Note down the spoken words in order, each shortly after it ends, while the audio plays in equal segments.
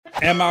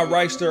Am I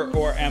Reister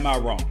or am I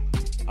wrong?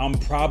 I'm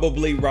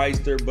probably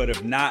Reister, but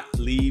if not,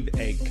 leave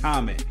a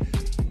comment.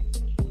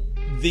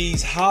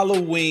 These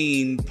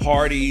Halloween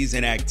parties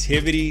and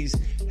activities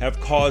have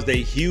caused a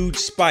huge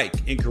spike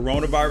in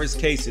coronavirus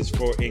cases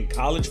in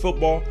college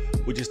football,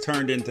 which has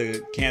turned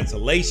into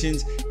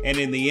cancellations, and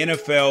in the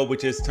NFL,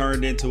 which has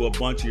turned into a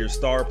bunch of your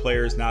star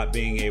players not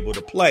being able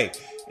to play.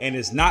 And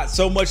it's not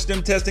so much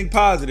them testing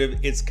positive,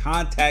 it's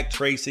contact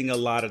tracing a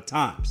lot of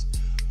times.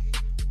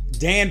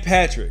 Dan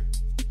Patrick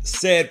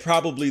said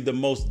probably the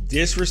most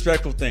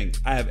disrespectful thing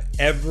I have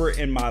ever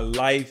in my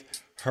life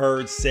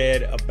heard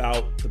said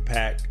about the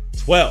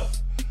Pac-12.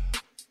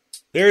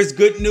 There is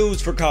good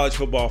news for college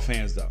football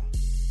fans, though.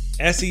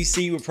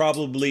 SEC would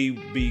probably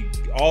be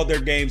all their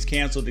games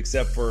canceled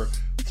except for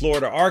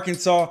Florida,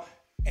 Arkansas,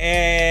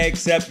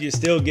 except you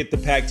still get the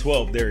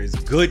Pac-12. There is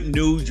good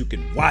news. You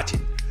can watch it.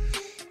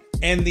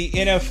 And the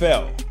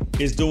NFL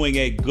is doing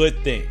a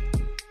good thing.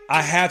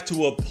 I have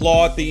to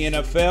applaud the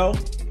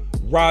NFL,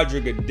 Roger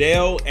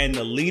Goodell, and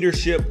the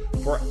leadership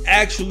for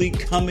actually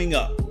coming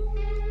up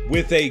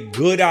with a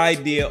good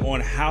idea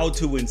on how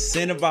to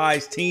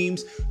incentivize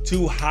teams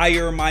to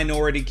hire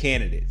minority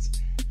candidates.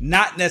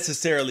 Not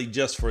necessarily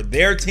just for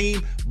their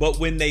team, but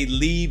when they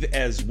leave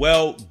as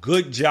well.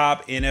 Good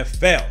job,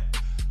 NFL.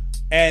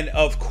 And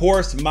of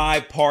course,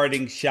 my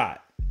parting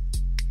shot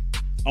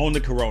on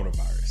the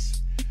coronavirus.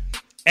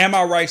 Am I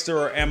Reister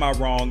or am I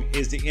wrong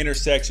is the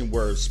intersection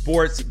where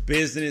sports,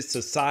 business,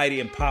 society,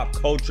 and pop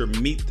culture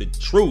meet the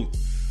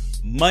truth.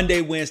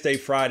 Monday, Wednesday,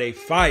 Friday,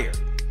 fire.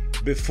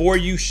 Before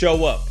you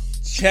show up,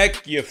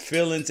 check your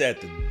feelings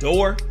at the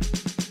door.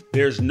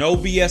 There's no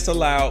BS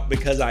allowed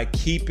because I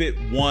keep it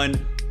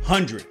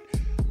 100.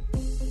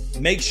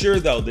 Make sure,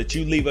 though, that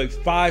you leave a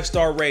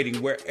 5-star rating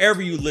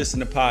wherever you listen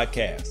to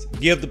podcasts.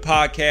 Give the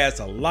podcast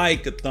a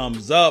like, a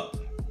thumbs up.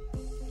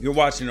 You're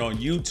watching it on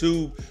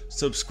YouTube,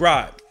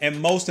 subscribe.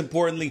 And most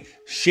importantly,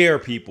 share,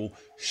 people.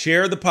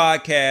 Share the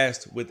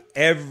podcast with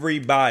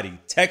everybody.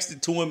 Text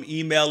it to them,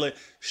 email it,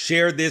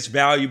 share this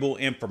valuable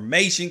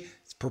information.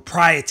 It's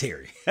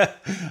proprietary.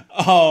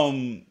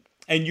 And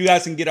you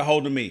guys can get a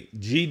hold of me,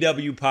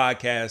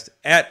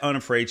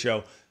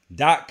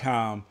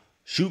 gwpodcast@unafraidshow.com.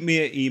 Shoot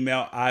me an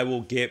email. I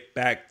will get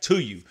back to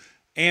you.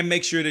 And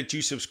make sure that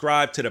you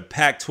subscribe to the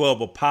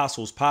Pac-12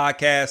 Apostles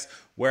podcast,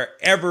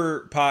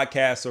 wherever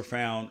podcasts are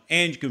found.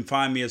 And you can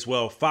find me as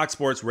well, Fox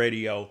Sports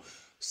Radio,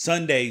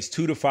 Sundays,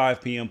 2 to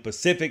 5 p.m.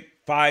 Pacific,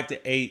 5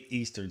 to 8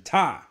 Eastern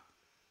time.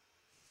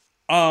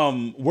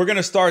 We're going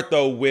to start,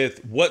 though,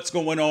 with what's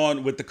going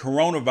on with the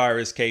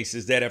coronavirus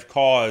cases that have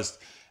caused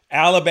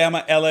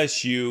Alabama,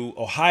 LSU,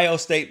 Ohio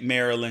State,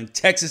 Maryland,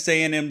 Texas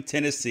A&M,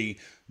 Tennessee,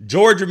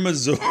 Georgia,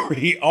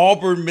 Missouri,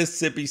 Auburn,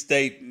 Mississippi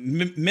State,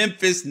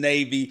 Memphis,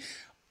 Navy,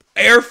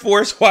 Air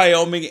Force,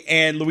 Wyoming,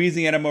 and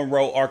Louisiana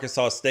Monroe,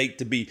 Arkansas State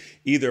to be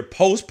either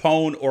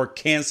postponed or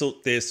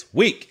canceled this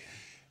week.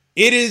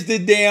 It is the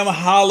damn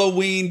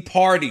Halloween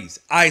parties.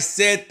 I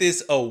said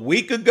this a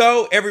week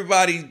ago.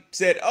 Everybody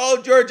said,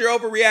 oh, Georgia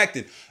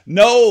overreacted.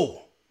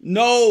 No.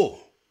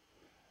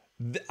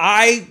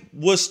 I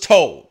was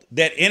told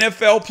that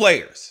NFL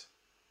players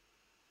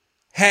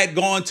had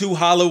gone to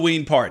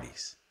Halloween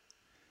parties.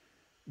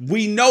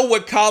 We know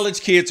what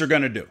college kids are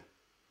going to do.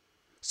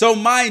 So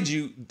mind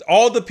you,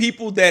 all the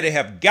people that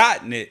have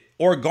gotten it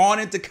or gone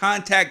into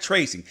contact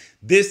tracing,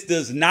 this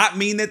does not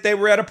mean that they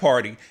were at a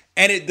party,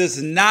 and it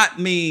does not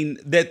mean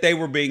that they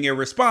were being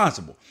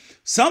irresponsible.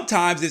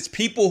 Sometimes it's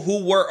people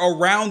who were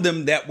around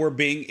them that were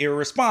being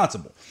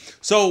irresponsible.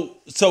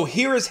 So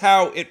here is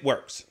how it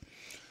works.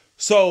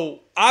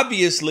 So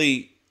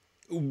obviously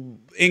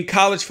in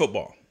college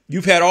football,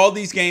 you've had all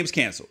these games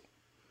canceled.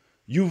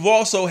 You've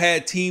also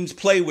had teams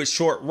play with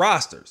short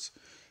rosters.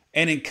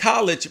 And in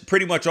college,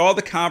 pretty much all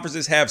the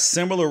conferences have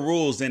similar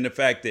rules in the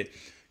fact that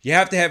you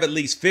have to have at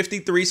least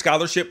 53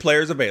 scholarship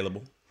players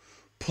available.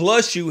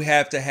 Plus you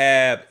have to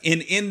have,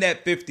 in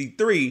that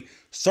 53,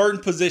 certain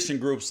position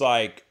groups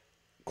like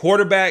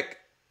quarterback,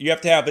 you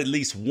have to have at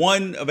least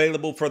one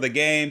available for the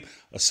game,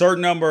 a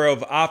certain number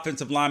of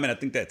offensive linemen, I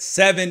think that's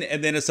 7,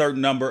 and then a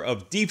certain number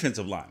of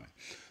defensive linemen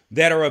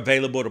that are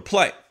available to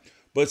play.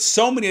 But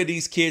so many of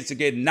these kids are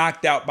getting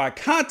knocked out by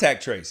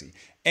contact tracing,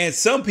 and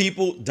some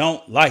people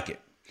don't like it.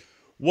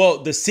 Well,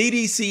 the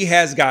CDC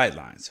has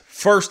guidelines,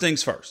 first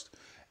things first.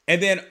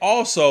 And then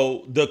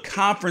also the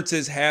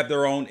conferences have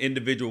their own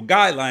individual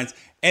guidelines,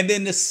 and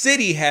then the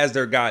city has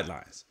their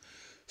guidelines.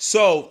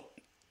 So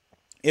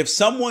if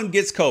someone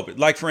gets COVID,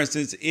 like for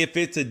instance, if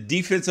it's a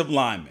defensive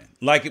lineman,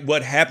 like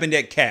what happened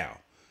at Cal,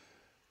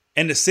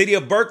 and the city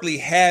of Berkeley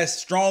has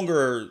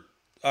stronger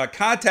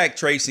contact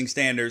tracing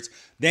standards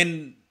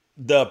than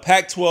the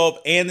Pac-12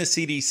 and the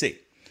CDC.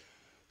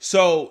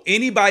 So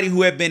anybody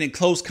who had been in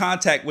close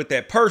contact with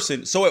that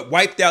person, so it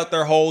wiped out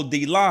their whole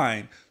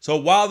D-line. So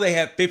while they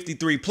have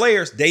 53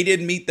 players, they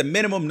didn't meet the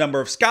minimum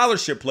number of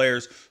scholarship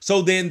players,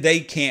 so then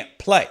they can't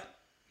play.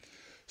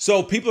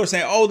 So people are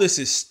saying, oh, this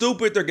is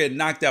stupid. They're getting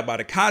knocked out by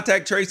the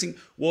contact tracing.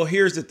 Well,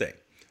 here's the thing.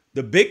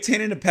 The Big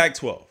Ten and the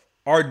Pac-12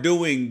 are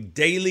doing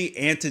daily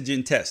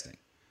antigen testing.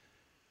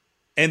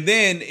 And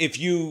then if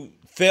you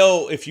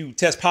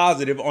test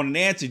positive on an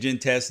antigen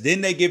test,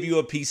 then they give you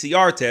a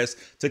PCR test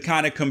to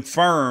kind of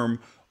confirm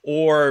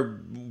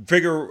or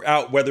figure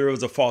out whether it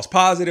was a false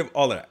positive,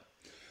 all of that.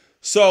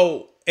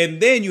 So,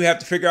 and then you have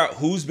to figure out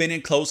who's been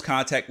in close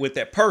contact with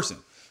that person.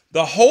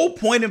 The whole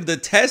point of the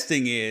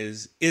testing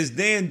is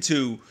then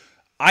to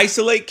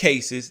isolate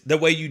cases. The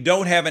way you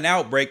don't have an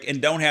outbreak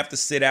and don't have to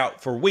sit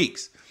out for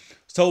weeks.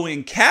 So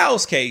in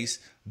Cal's case,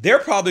 they're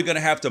probably going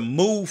to have to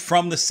move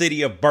from the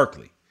city of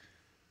Berkeley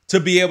to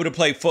be able to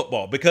play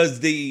football, because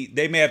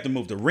they may have to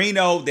move to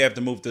Reno. They have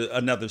to move to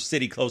another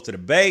city close to the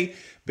Bay,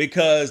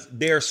 because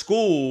their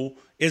school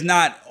is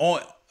not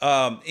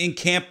on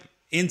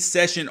in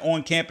session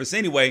on campus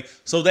anyway,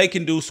 so they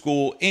can do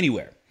school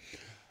anywhere.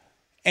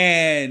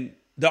 And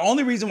the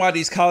only reason why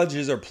these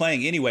colleges are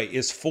playing anyway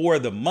is for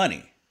the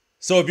money.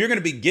 So if you're going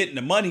to be getting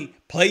the money,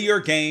 play your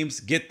games,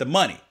 get the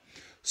money.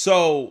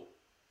 So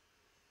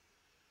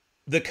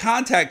the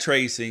contact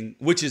tracing,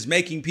 which is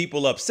making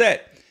people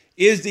upset,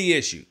 is the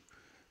issue,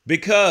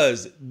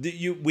 because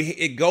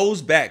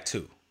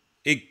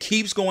it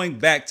keeps going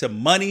back to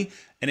money,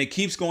 and it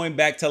keeps going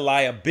back to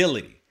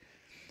liability,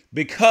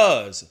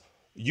 because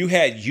you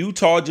had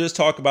Utah just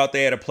talk about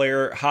they had a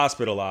player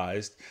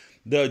hospitalized.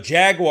 The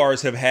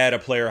Jaguars have had a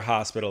player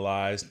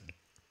hospitalized.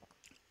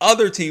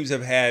 Other teams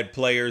have had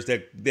players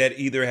that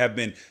either have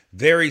been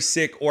very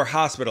sick or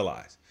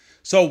hospitalized.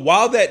 So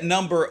while that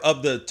number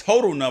of the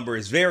total number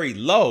is very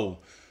low,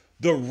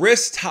 the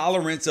risk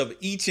tolerance of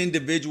each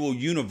individual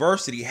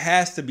university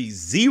has to be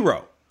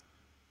zero.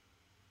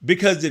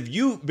 Because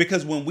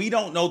when we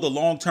don't know the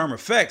long-term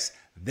effects,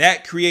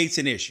 that creates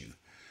an issue.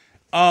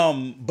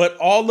 But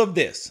all of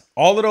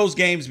those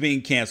games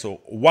being canceled,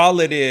 while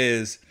it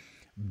is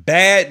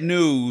bad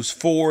news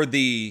for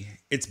the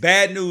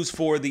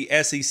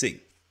SEC,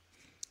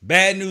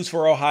 bad news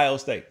for Ohio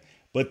State,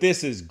 but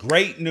this is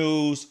great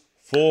news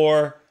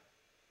for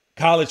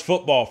college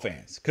football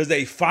fans, because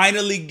they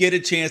finally get a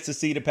chance to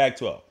see the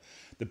Pac-12.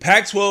 The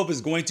Pac-12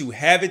 is going to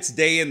have its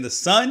day in the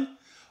sun.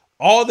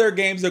 All their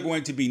games are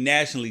going to be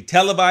nationally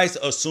televised,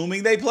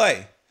 assuming they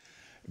play,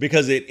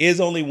 because it is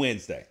only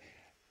Wednesday.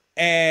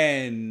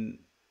 And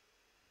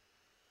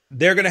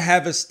they're going to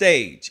have a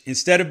stage.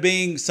 Instead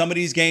of some of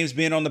these games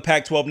being on the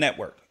Pac-12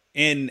 network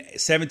in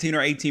 17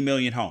 or 18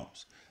 million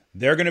homes,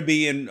 they're going to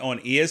be on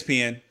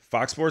ESPN,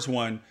 Fox Sports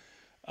 1,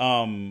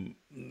 and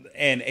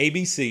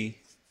ABC,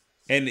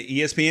 and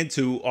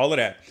ESPN2, all of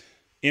that,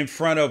 in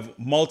front of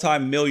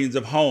multi-millions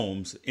of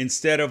homes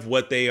instead of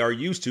what they are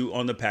used to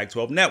on the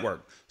Pac-12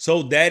 network.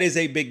 So that is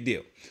a big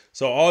deal.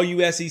 So all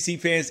you SEC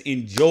fans,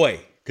 enjoy,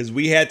 because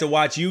we had to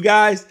watch you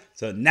guys.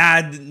 So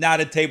now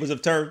the tables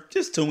have turned.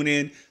 Just tune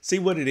in, see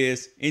what it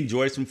is,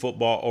 enjoy some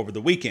football over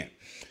the weekend.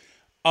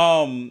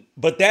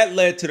 But that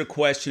led to the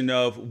question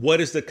of,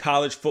 what is the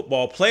College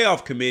Football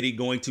Playoff Committee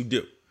going to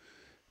do?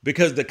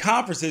 Because the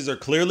conferences are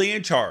clearly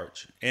in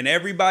charge, and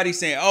everybody's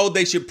saying, oh,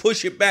 they should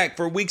push it back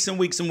for weeks and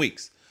weeks and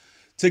weeks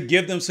to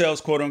give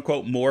themselves, quote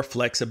unquote, more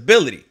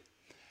flexibility.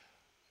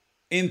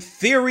 In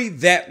theory,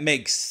 that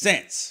makes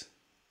sense.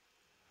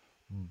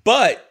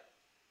 But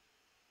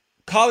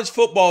college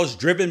football is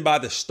driven by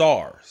the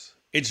stars.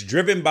 It's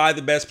driven by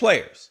the best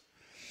players.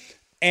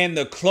 And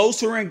the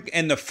closer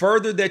and the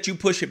further that you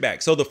push it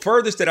back. So the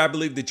furthest that I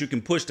believe that you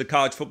can push the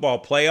College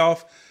Football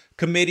Playoff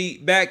Committee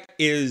back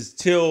is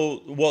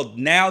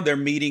now they're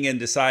meeting and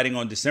deciding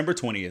on December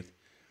 20th,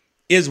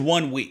 is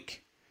 1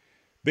 week.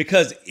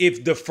 Because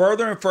if the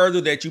further and further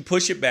that you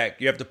push it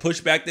back, you have to push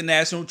back the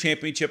national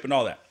championship and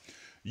all that,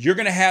 you're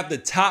going to have the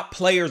top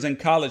players in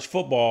college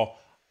football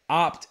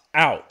opt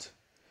out,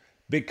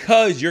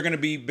 because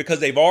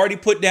they've already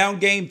put down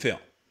game film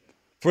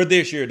for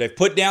this year. They've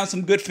put down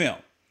some good film.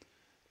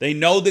 They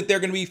know that they're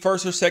going to be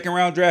first or second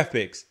round draft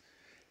picks.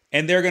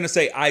 And they're going to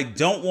say, I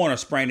don't want to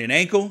sprain an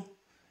ankle,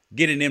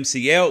 get an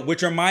MCL,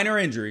 which are minor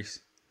injuries,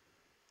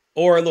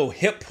 or a little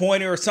hip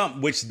pointer or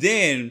something, which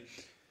then,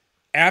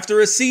 after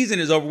a season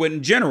is over with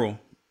in general,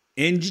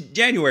 in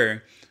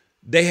January,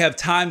 they have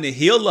time to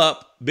heal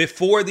up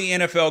before the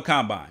NFL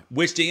Combine,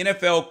 which the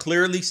NFL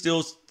clearly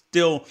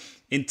still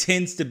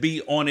intends to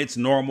be on its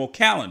normal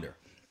calendar.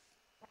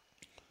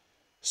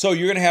 So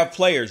you're going to have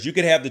players. You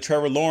could have the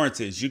Trevor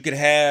Lawrences. You could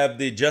have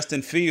the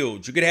Justin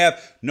Fields. You could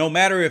have, no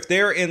matter if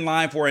they're in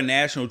line for a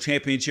national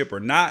championship or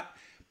not,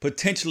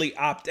 potentially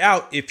opt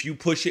out if you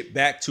push it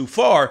back too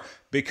far,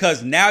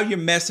 because now you're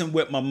messing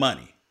with my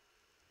money.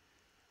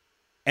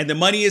 And the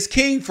money is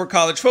king for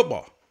college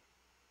football.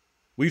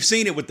 We've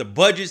seen it with the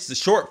budgets, the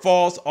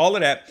shortfalls, all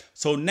of that.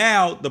 So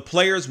now the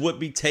players would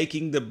be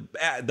taking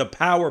the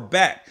power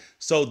back.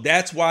 So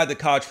that's why the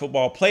College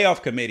Football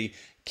Playoff Committee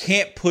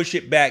can't push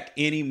it back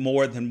any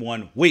more than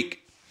 1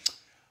 week.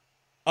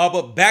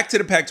 But back to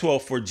the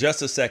Pac-12 for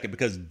just a second,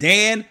 because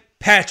Dan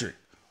Patrick,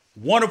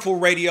 wonderful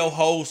radio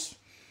host,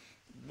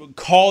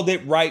 called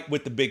it right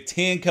with the Big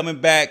Ten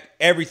coming back,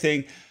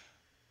 everything.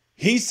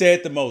 He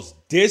said the most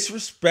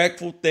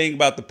disrespectful thing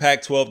about the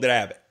Pac-12 that I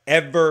have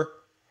ever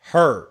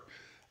heard.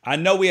 I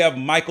know we have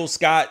Michael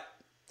Scott,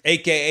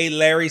 a.k.a.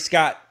 Larry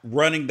Scott,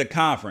 running the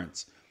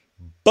conference,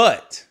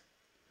 But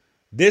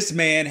this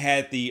man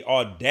had the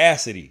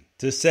audacity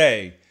to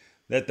say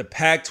that the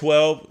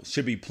Pac-12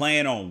 should be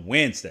playing on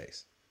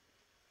Wednesdays.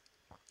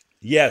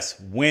 Yes,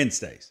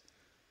 Wednesdays.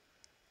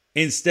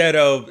 Instead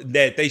of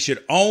that they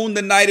should own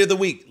the night of the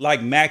week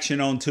like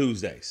MACtion on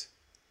Tuesdays.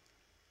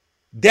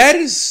 That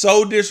is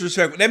so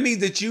disrespectful. That means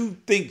that you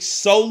think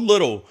so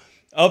little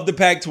of the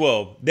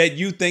Pac-12 that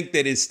you think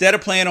that instead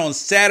of playing on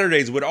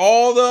Saturdays with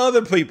all the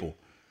other people,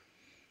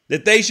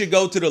 that they should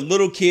go to the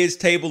little kids'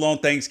 table on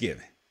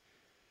Thanksgiving.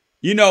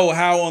 You know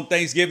how on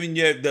Thanksgiving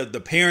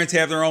the parents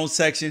have their own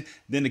section,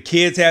 then the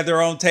kids have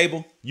their own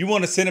table. You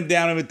want to sit them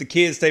down at the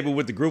kids' table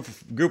with the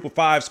group of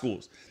 5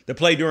 schools that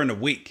play during the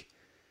week.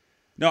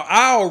 Now,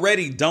 I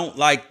already don't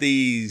like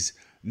these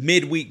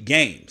midweek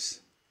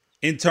games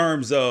in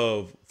terms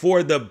of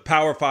for the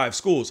Power 5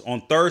 schools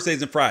on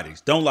Thursdays and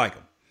Fridays. Don't like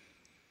them.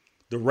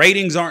 The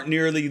ratings aren't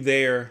nearly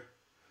there.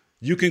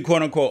 You can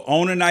quote unquote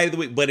own a night of the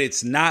week, but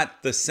it's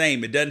not the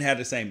same. It doesn't have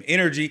the same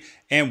energy,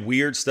 and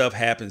weird stuff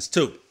happens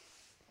too.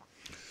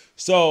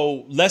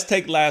 So let's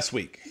take last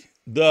week.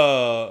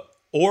 The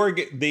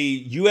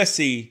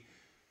USC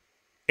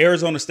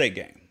Arizona State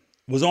game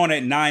was on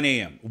at 9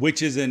 a.m.,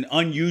 which is an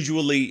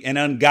unusually and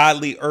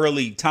ungodly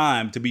early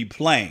time to be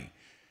playing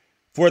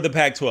for the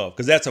Pac-12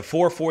 because that's a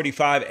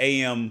 4:45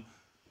 a.m.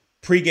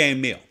 pregame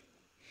meal.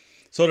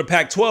 So the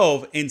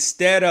Pac-12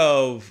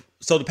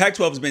 the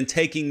Pac-12 has been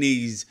taking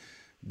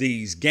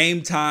these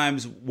game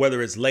times,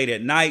 whether it's late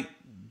at night,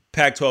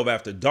 Pac-12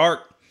 after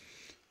dark,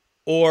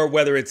 or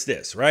whether it's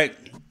this, right?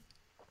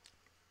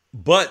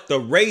 But the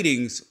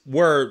ratings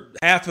were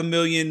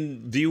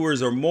 500,000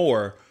 viewers or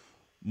more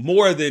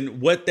than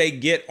what they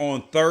get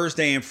on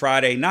Thursday and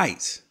Friday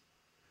nights.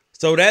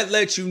 So that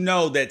lets you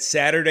know that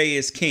Saturday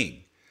is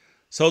king.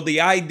 So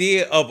the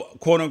idea of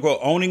quote unquote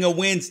owning a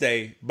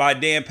Wednesday by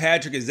Dan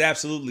Patrick is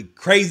absolutely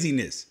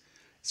craziness.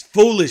 It's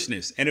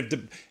foolishness.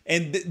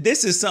 And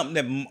this is something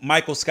that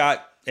Michael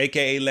Scott,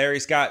 aka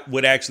Larry Scott,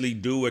 would actually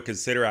do or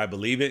consider. I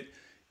believe it.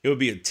 It would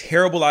be a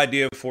terrible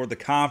idea for the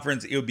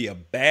conference. It would be a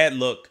bad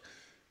look.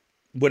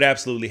 Would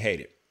absolutely hate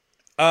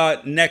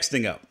it. Next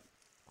thing up.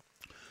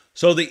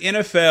 So the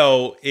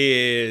NFL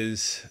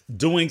is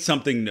doing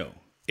something new.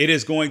 It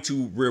is going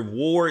to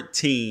reward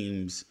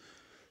teams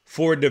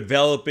for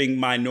developing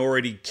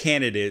minority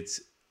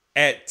candidates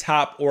at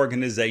top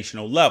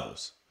organizational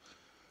levels.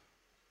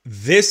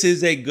 This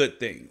is a good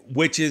thing,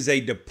 which is a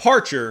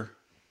departure.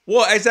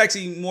 Well, it's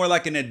actually more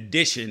like an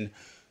addition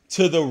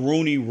to the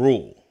Rooney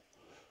Rule,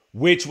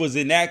 which was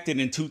enacted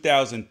in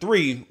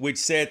 2003, which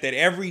said that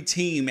every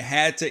team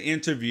had to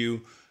interview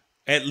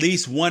at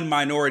least one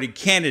minority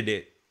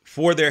candidate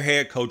for their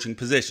head coaching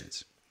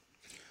positions.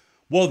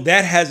 Well,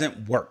 that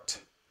hasn't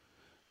worked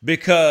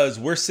because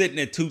we're sitting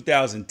at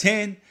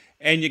 2010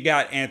 and you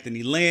got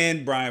Anthony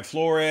Lynn, Brian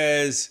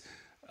Flores,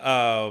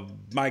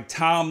 Mike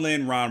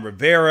Tomlin, Ron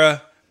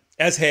Rivera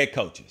as head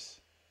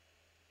coaches.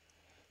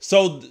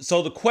 So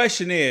the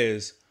question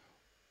is,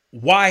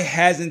 why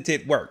hasn't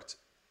it worked?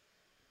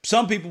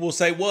 Some people will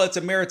say, well, it's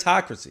a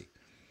meritocracy.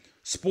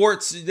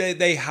 Sports,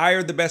 they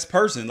hire the best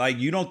person. Like,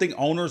 you don't think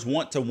owners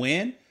want to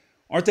win?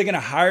 Aren't they going to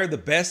hire the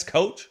best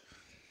coach?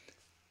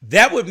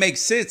 That would make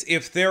sense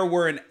if there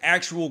were an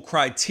actual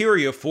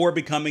criteria for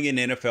becoming an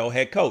NFL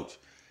head coach.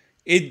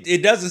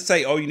 It doesn't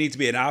say, oh, you need to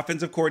be an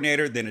offensive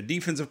coordinator, then a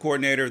defensive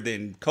coordinator,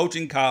 then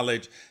coaching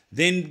college,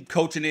 then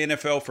coaching the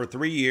NFL for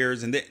 3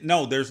 years. And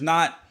no, there's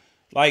not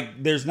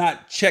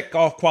check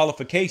off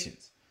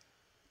qualifications.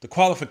 The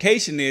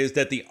qualification is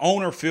that the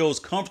owner feels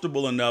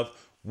comfortable enough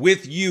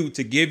with you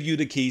to give you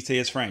the keys to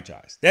his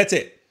franchise. That's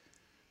it.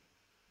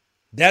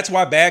 That's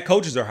why bad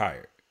coaches are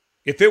hired.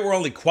 If it were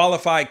only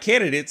qualified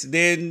candidates,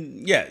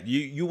 then yeah,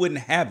 you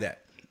wouldn't have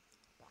that.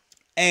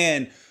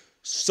 And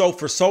so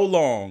for so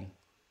long,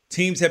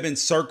 teams have been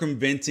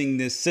circumventing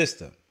this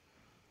system.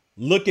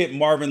 Look at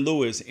Marvin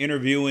Lewis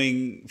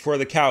interviewing for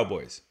the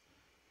Cowboys.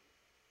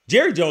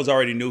 Jerry Jones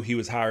already knew he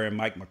was hiring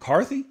Mike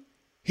McCarthy.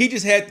 He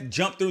just had to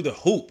jump through the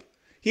hoop.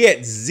 He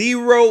had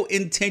zero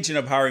intention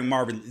of hiring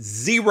Marvin.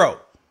 Zero.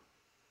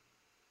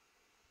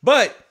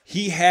 But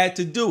he had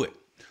to do it.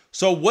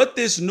 So what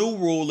this new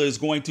rule is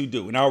going to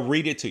do, and I'll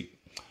read it to you,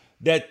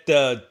 that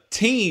the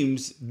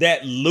teams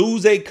that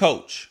lose a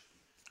coach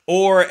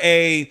or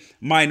a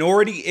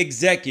minority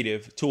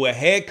executive to a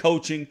head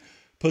coaching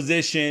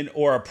position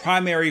or a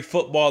primary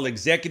football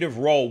executive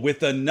role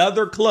with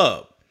another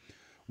club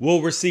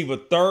will receive a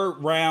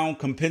third-round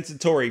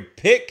compensatory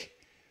pick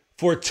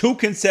for 2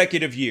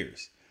 consecutive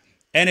years.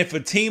 And if a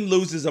team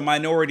loses a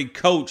minority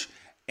coach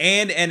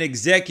and an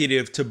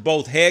executive to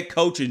both head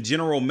coach and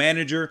general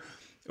manager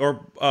or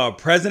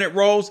president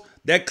roles,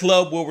 that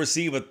club will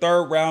receive a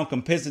third-round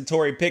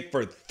compensatory pick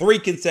for 3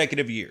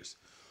 consecutive years.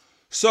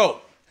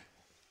 So,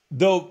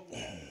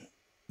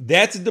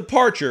 that's a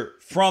departure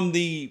from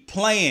the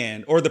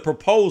plan or the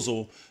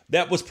proposal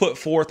that was put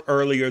forth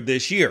earlier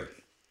this year,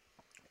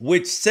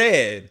 which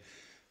said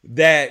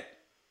that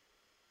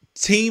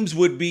teams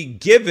would be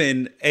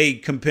given a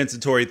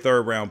compensatory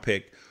third-round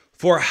pick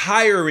for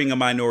hiring a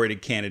minority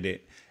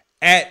candidate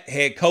at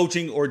head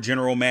coaching or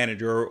general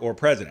manager or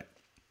president.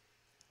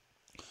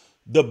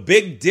 The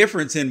big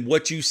difference in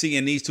what you see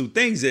in these two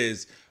things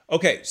is,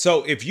 okay,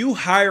 so if you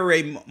hire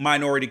a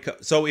minority,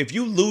 so if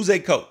you lose a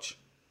coach,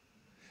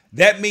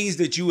 that means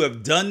that you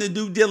have done the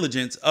due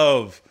diligence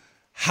of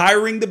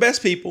hiring the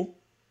best people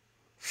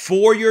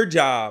for your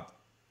job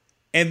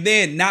and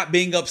then not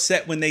being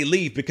upset when they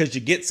leave because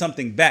you get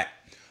something back.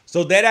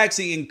 So that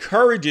actually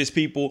encourages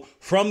people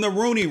from the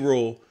Rooney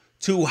Rule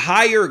to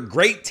hire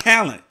great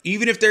talent,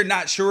 even if they're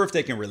not sure if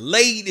they can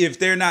relate, if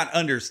they're not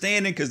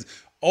understanding, because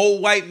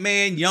old white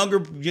man, younger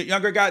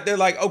guy, they're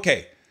like,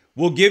 okay,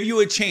 we'll give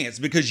you a chance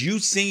because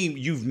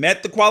you've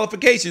met the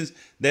qualifications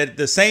that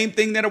the same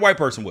thing that a white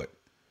person would.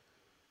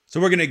 So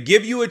we're going to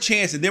give you a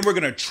chance and then we're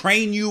going to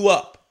train you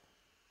up.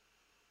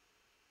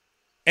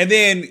 And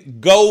then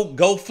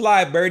go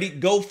fly, birdie,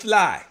 go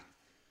fly.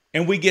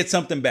 And we get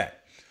something back.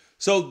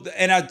 So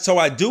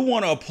I do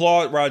want to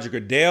applaud Roger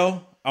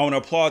Goodell. I want to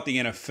applaud the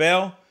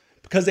NFL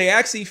because they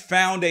actually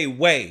found a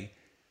way,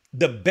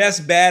 the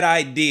best bad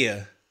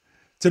idea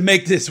to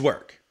make this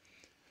work.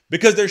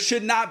 Because there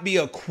should not be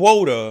a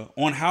quota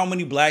on how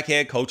many black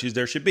head coaches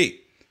there should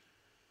be.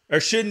 There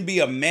shouldn't be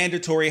a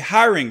mandatory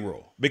hiring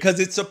rule because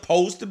it's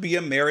supposed to be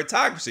a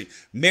meritocracy,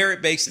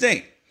 merit-based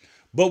thing.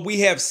 But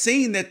we have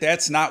seen that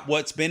that's not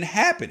what's been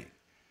happening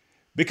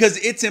because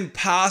it's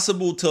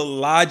impossible to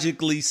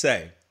logically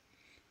say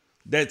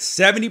that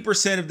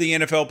 70% of the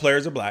NFL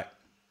players are black.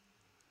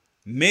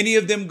 Many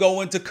of them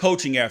go into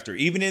coaching after,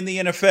 even in the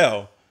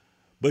NFL,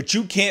 but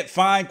you can't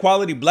find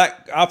quality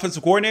black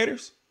offensive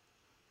coordinators,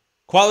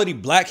 quality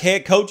black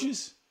head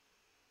coaches.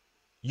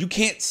 You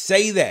can't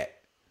say that.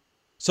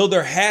 So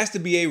there has to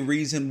be a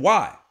reason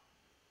why.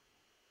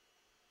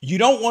 You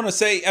don't want to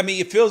say, I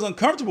mean, it feels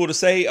uncomfortable to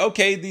say,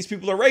 okay, these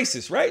people are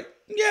racist, right?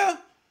 Yeah.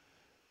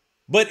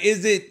 But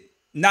is it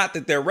not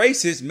that they're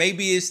racist?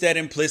 Maybe it's that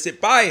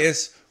implicit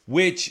bias,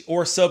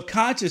 or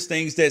subconscious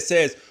things that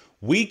says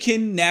we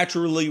can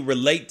naturally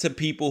relate to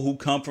people who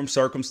come from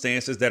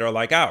circumstances that are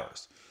like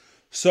ours.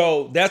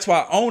 So that's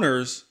why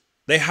owners,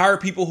 they hire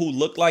people who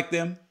look like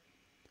them,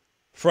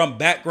 from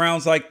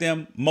backgrounds like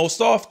them most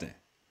often,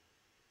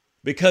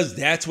 because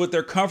that's what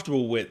they're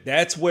comfortable with.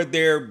 That's what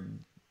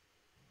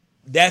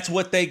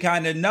they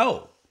kind of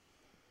know.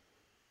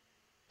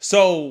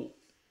 So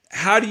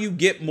how do you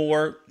get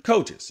more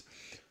coaches?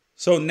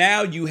 So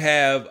now you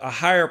have a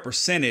higher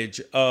percentage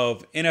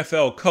of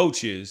NFL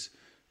coaches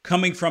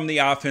coming from the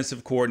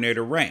offensive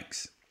coordinator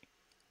ranks,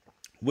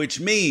 which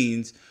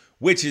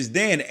is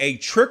then a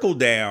trickle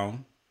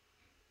down.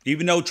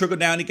 Even though trickle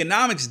down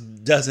economics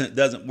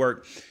doesn't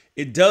work,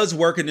 it does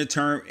work in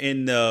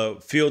the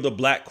field of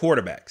black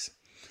quarterbacks.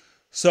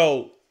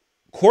 So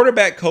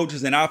quarterback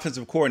coaches and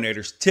offensive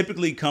coordinators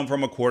typically come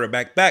from a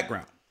quarterback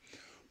background.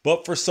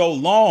 But for so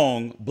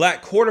long,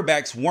 black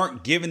quarterbacks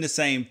weren't given the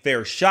same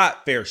fair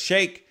shot, fair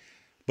shake.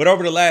 But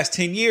over the last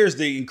 10 years,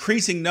 the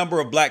increasing number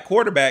of black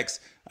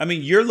quarterbacks, I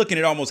mean, you're looking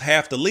at almost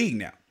half the league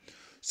now.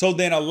 So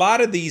then a lot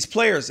of these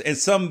players, and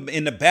some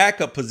in the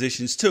backup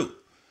positions too,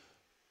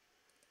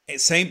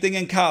 same thing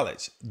in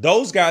college,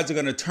 those guys are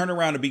going to turn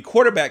around to be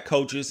quarterback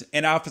coaches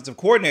and offensive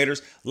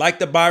coordinators like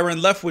the Byron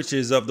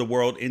Leftwiches of the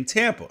world in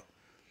Tampa.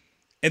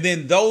 And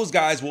then those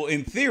guys will,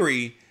 in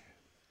theory,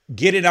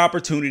 get an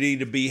opportunity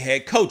to be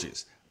head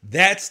coaches.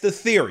 That's the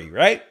theory,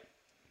 right?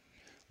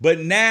 But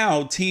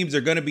now teams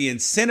are going to be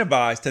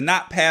incentivized to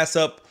not pass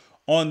up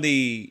on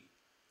the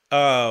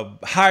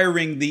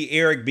hiring the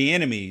Eric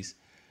Bieniemys.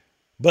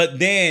 But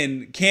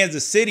then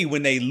Kansas City,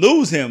 when they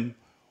lose him,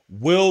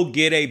 will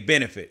get a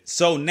benefit.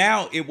 So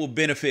now it will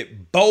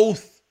benefit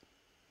both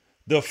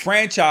the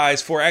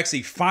franchise for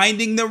actually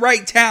finding the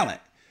right talent.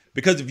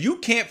 Because if you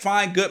can't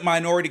find good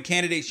minority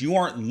candidates, you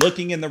aren't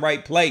looking in the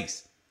right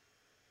place.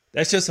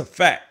 That's just a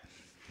fact.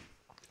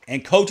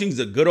 And coaching is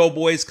a good old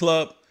boys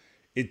club.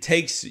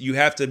 You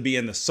have to be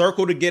in the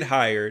circle to get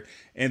hired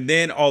and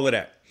then all of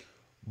that.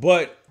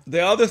 But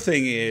the other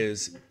thing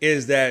is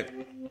that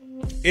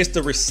it's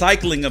the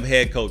recycling of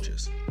head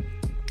coaches.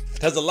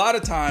 Because a lot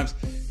of times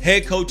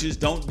head coaches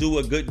don't do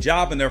a good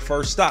job in their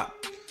first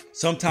stop.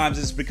 Sometimes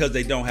it's because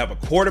they don't have a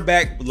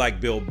quarterback like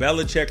Bill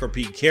Belichick or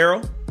Pete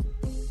Carroll.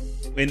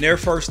 In their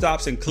first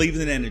stops in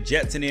Cleveland and the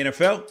Jets in the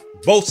NFL,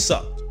 both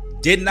sucked.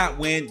 Did not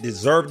win,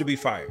 deserved to be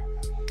fired.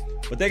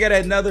 But they got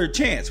another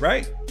chance,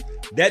 right?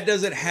 That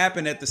doesn't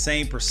happen at the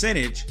same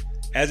percentage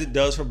as it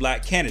does for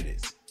black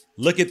candidates.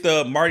 Look at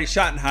the Marty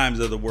Schottenheims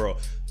of the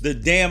world. The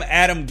damn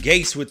Adam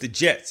Gase with the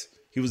Jets.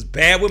 He was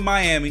bad with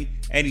Miami,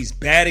 and he's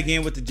bad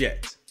again with the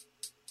Jets.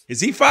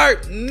 Is he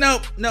fired?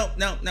 No.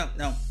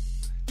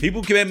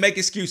 People can make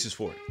excuses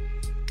for it.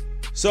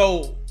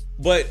 So,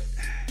 but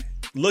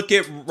look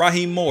at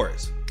Raheem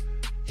Morris.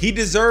 He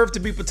deserved to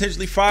be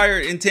potentially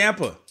fired in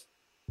Tampa.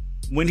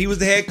 When he was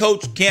the head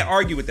coach, can't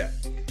argue with that.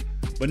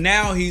 But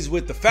now he's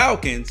with the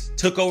Falcons,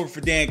 took over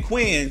for Dan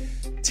Quinn.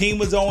 Team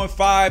was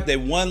 0-5. They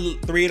won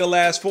 3 of the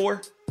last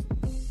 4.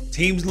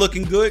 Team's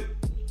looking good.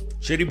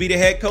 Should he be the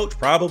head coach?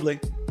 Probably.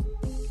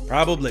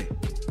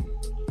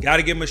 Got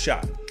to give him a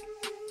shot.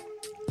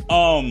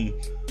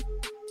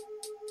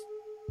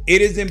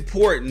 it is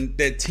important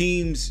that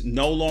teams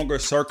no longer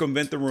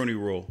circumvent the Rooney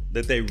Rule,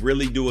 that they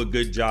really do a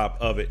good job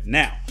of it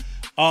now.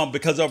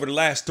 Because over the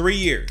last 3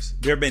 years,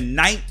 there have been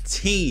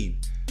 19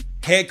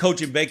 head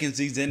coaching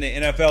vacancies in the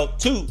NFL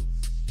to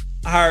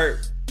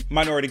hire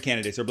minority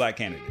candidates or black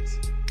candidates.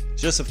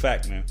 It's just a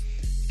fact, man.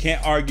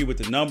 Can't argue with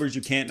the numbers.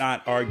 You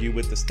cannot argue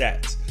with the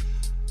stats.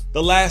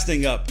 The last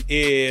thing up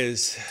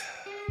is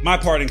my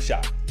parting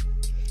shot.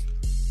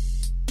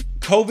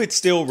 COVID's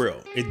still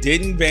real. It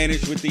didn't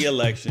vanish with the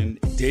election.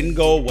 It didn't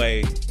go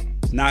away.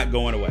 It's not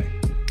going away.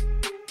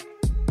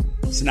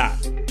 It's not.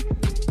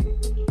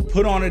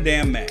 Put on a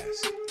damn mask.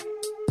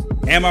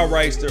 Am I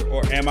Reister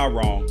or am I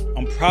wrong?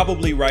 I'm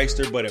probably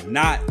Reister, but if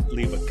not,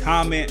 leave a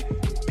comment.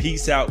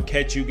 Peace out.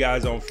 Catch you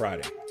guys on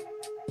Friday.